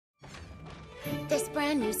This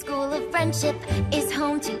brand new school of friendship is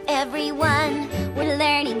home to everyone. We're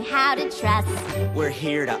learning how to trust. We're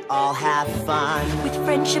here to all have fun. With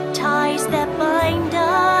friendship ties that bind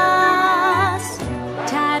us,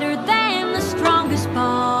 tighter than the strongest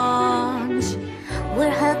bonds. We're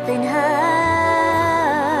huff and huff,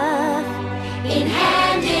 in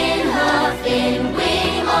hand, in hoof, in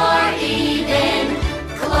wing, or even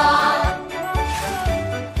claw.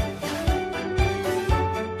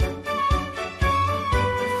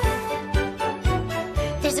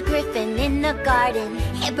 There's a griffin in the garden,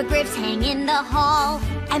 hippogriffs hang in the hall,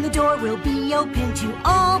 and the door will be open to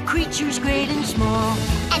all creatures great and small.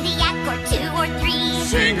 and a yak or two or three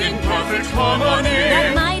Singing perfect harmony.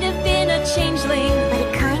 That might have been a changeling, but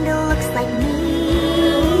it kinda looks like me.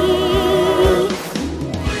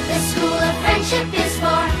 The school of friendship is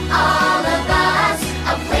for all of us,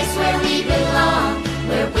 a place where we belong,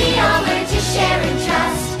 where we all learn to share and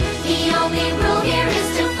trust. The only rule here is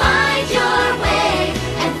to find your way,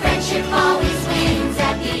 and friendship always wins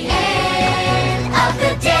at the end of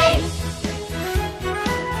the day.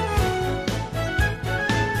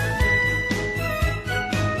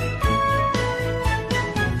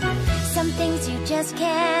 Some things you just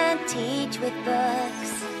can't teach with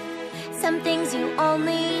books. Some things you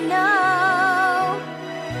only know.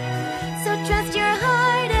 So trust your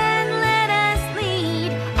heart and let us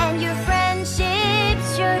lead, and your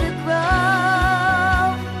friendship's sure to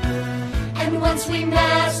grow. And once we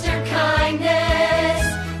master kindness,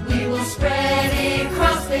 we will spread it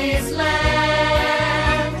across this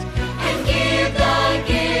land, and give the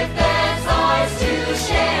gift that's ours to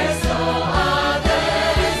share, so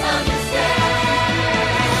others understand.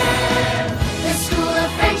 The school of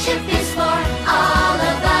friendship is for all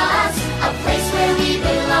of us, a place where we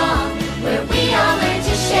belong, where we all learn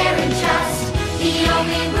to share and trust. The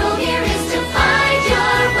only rule here is to find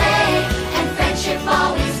your way, and friendship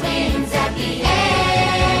always wins at the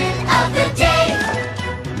end of the day.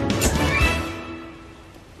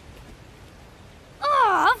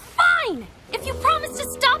 Aw, fine! If you promise to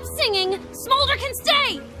stop singing, Smolder can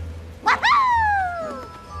stay! Woohoo!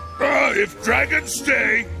 If dragons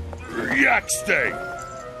stay, yaks stay.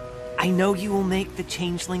 I know you will make the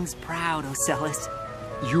changelings proud, Ocellus.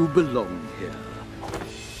 You belong here.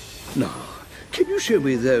 Now, can you show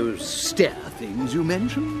me those stair things you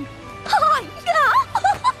mentioned? Oh, yeah!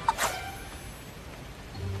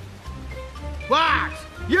 What?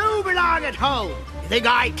 You belong at home. You think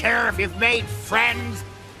I care if you've made friends?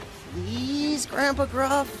 Please, Grandpa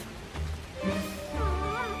Gruff.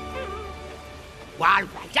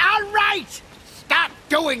 All right! Stop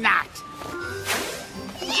doing that!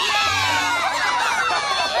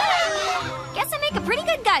 Guess I make a pretty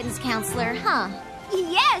good guidance counselor, huh?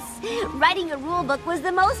 Yes! Writing a rule book was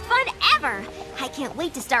the most fun ever! I can't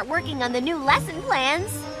wait to start working on the new lesson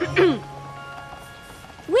plans.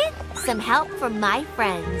 With some help from my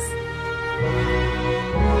friends.